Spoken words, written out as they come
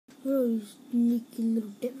Oh, you sneaky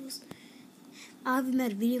little devils. I haven't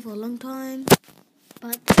made a video for a long time,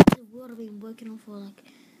 but this is what I've been working on for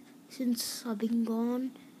since I've been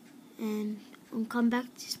gone, and I'm coming back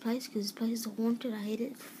to this place because this place is haunted. I hate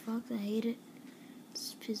it. Fuck, I hate it.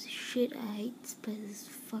 This piece of shit. I hate this place. It's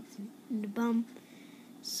fucked in the bum.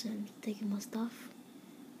 So I'm taking my stuff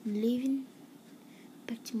and leaving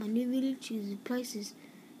back to my new village because the place is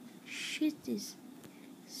shit. There's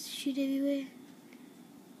shit everywhere.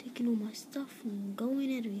 Taking all my stuff and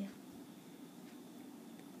going out of here.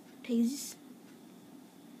 Take this.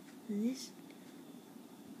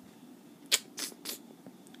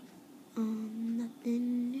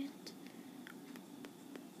 Nothing yet.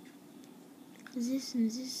 This and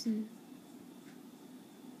this and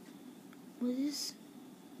what's this?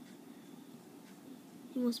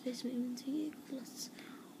 You want space in my inventory?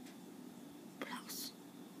 Plus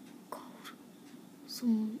gold.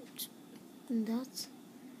 Some that's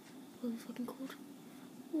what the fucking gold.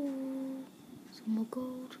 Oh, some more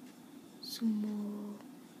gold. Some more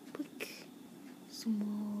brick. Some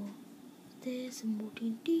more stairs. Some more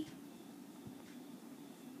TNT.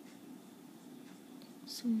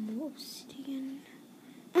 Some more obsidian.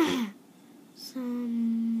 Some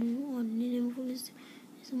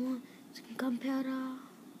more some gunpowder.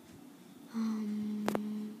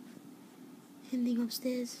 Anything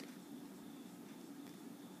upstairs.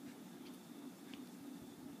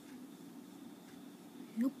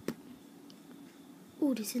 Nope.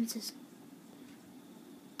 Oh, the sensors.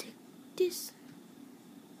 Take this.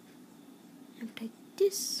 And take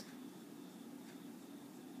this.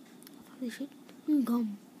 Fuck this shit.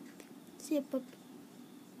 Gum. Zip up.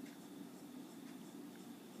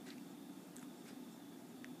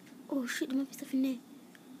 Oh shit, there might be stuff in there.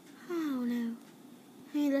 Oh no.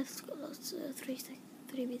 Hey, let's got lots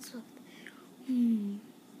 3 bits left.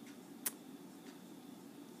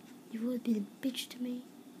 You've always been a bitch to me.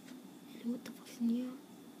 And what the fuck's in here?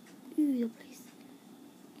 Ooh, the place.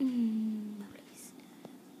 My place.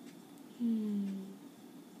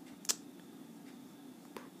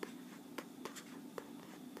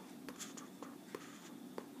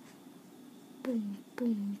 Boom,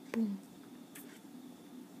 boom, boom.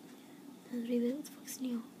 That's really bad. What the fuck's in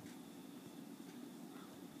here?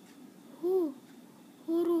 Oh,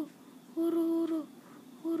 oro.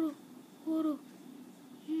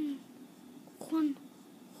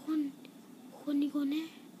 Juan, you gonna?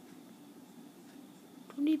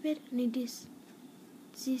 Don't need bed. I need this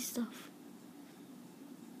stuff.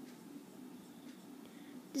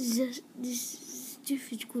 This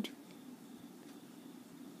stuff is good.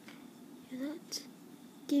 That.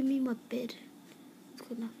 Give me my bed. It's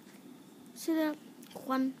good enough. So that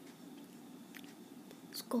Juan.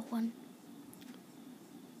 Let's go, Juan.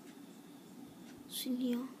 What's in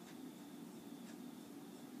here?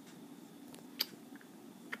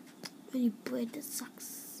 Any bread that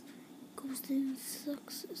sucks. Goes in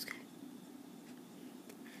sucks. Okay.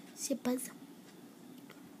 Se pasa.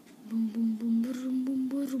 Boom boom boom boom boom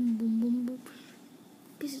boom boom boom boom.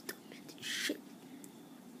 Piece of tormented shit.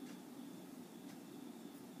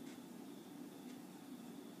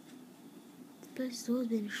 This place has always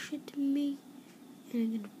been shit to me, and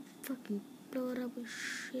I'm gonna fucking blow it up with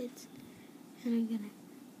shit, and I'm gonna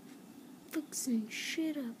fix some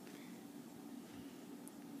shit up.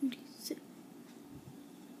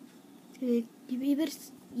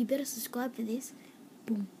 You better subscribe for this.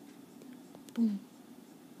 Boom, boom,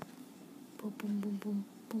 boom, boom, boom, boom,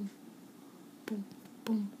 boom, boom,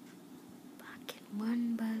 boom. Fucking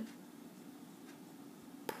one bow.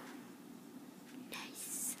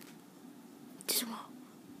 Nice. Just more.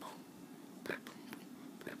 Boom.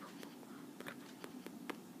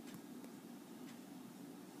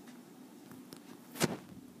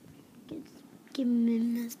 Give me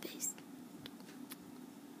my space.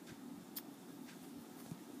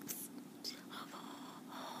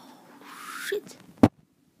 Shit.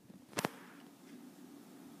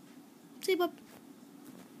 Save up.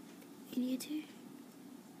 In here too.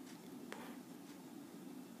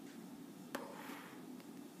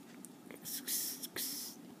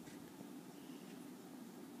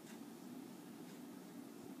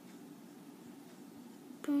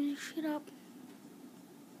 Burn shit up.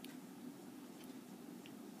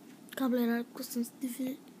 Can't believe I got some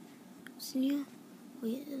different senior.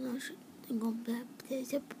 Wait, no shit. I'm going back.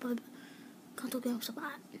 Can't talk about stuff.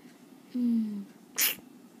 I'm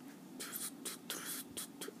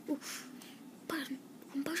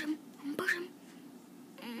pushing.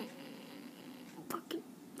 Fucking.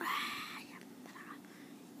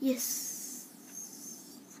 Yes.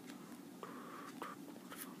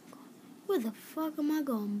 Where the fuck am I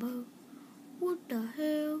going, bro? What the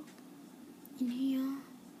hell?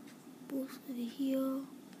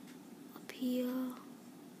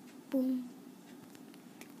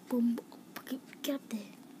 Boom. Fucking get up there.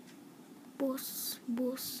 Boss.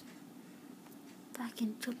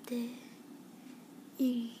 Fucking jump there.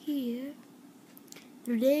 In here.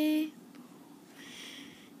 Today.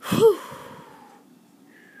 Whew.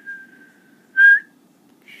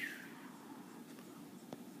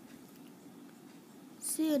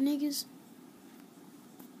 See ya, niggas.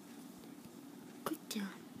 Quick down.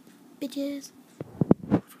 Bitches.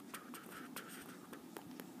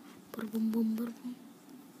 Bada boom boom, bada boom.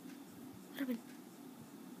 What happened?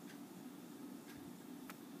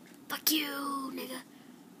 Fuck you, nigga.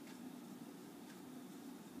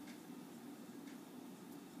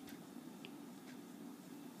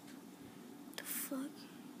 The fuck?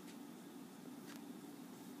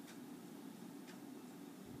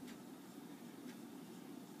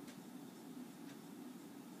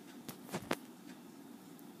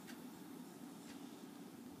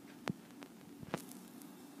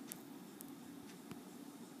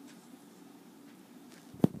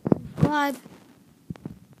 Subscribe.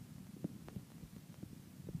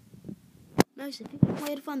 Nice, if you can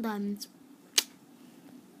play the fun diamonds.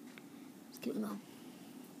 Let's keep it going.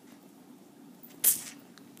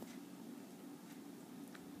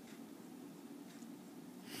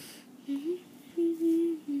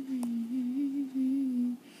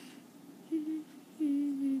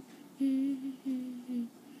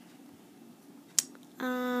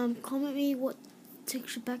 Comment me what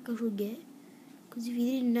texture pack I should get, because if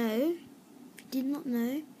you did not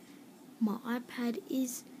know, my iPad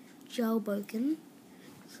is jailbroken,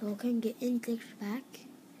 so I can't get any texture pack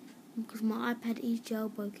because my iPad is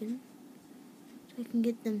jailbroken, so I can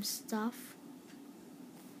get them stuff.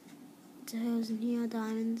 What the hell's in here?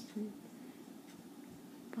 Diamonds and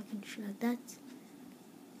fucking shit like that.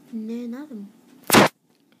 No, nothing.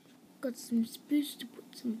 Got some spruce to put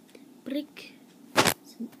some brick,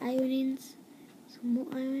 some iron in, some more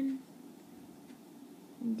iron.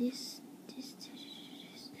 This.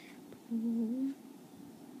 Boom.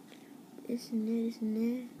 This and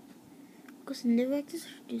there. Got some networks. I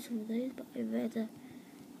should do some of those, but I've had a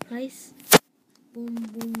place.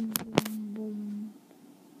 Boom.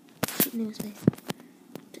 Shit, no space.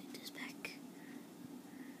 Take this back.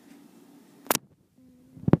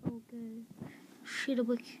 Okay. Shit, a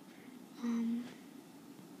book.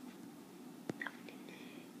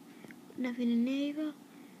 Nothing in there either.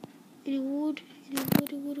 Any wood.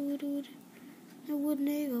 No wood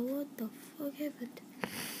neither. What the fuck happened?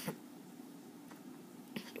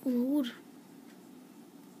 Oh, my wood.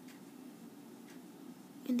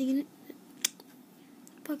 And digging it.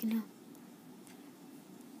 Fucking hell.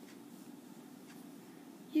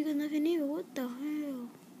 You got nothing either. What the hell?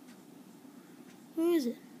 Where is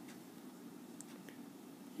it?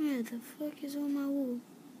 Where the fuck is all my wood?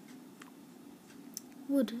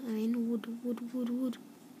 Wood. What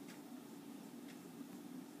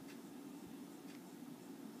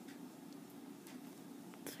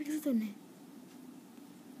the fuck is it on there?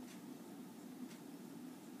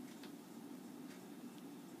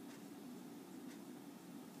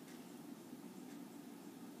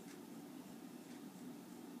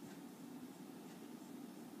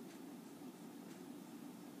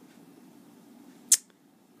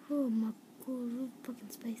 Oh my god, fucking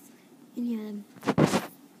space. In here,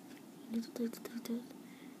 little.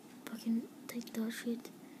 Fucking take that shit.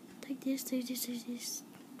 Take this.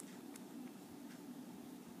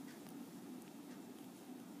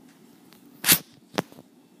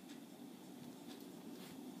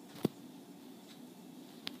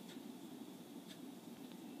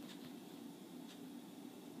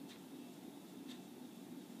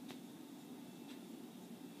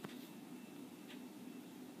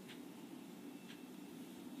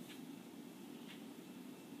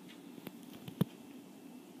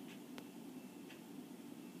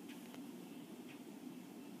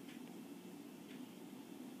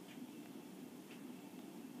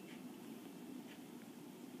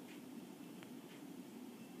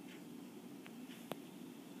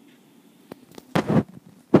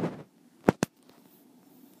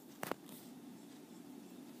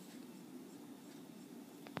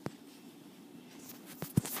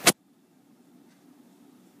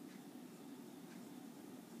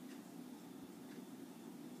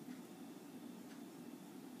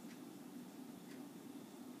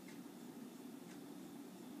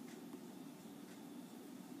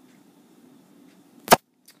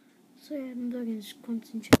 So yeah, I'm not gonna just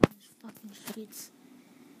concentrate on this fucking shit.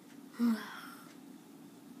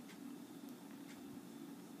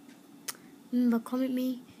 Remember, comment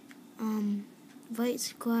me, vote,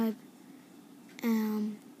 subscribe,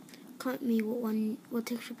 comment me what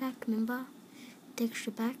texture pack, remember,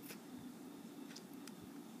 texture pack,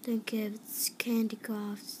 Don't care if it's candy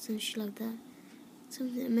crafts, some shit like that.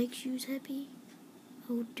 Something that makes you happy,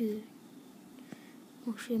 I would do.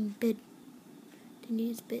 Actually, in bed. Then need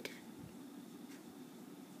his bed.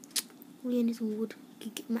 We need some wood. I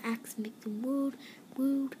could get my axe and make some wood.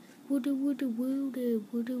 Wood.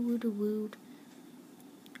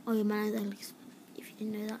 Oh, your man is Alex. If you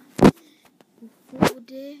didn't know that. Forward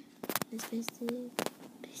there. Let's place there.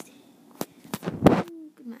 Place there.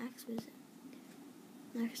 Get my axe. Where is it?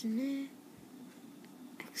 My axe in there.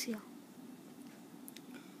 Axe here.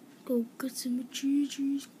 Go cut some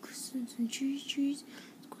cheese. Cut some cheese.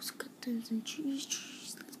 Let's go cut some cheese.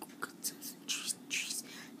 Let's go cut some cheese.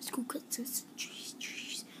 Let's go cut some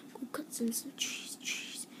cheese. Go cut some cheese.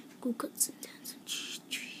 Go cut some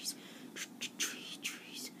cheese.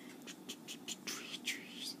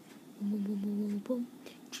 Boom, boom, boom, boom, boom.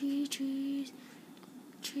 Cheese.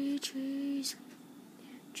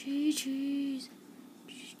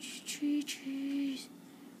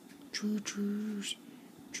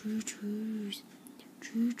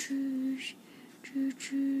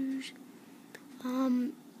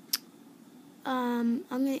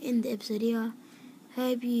 I'm gonna end the episode here.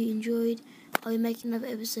 Hope you enjoyed. I'll be making another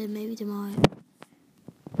episode maybe tomorrow.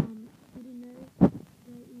 You didn't know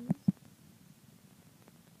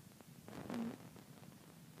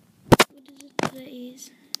what is it today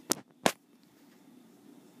is?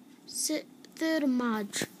 3rd of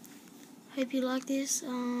March. Hope you like this.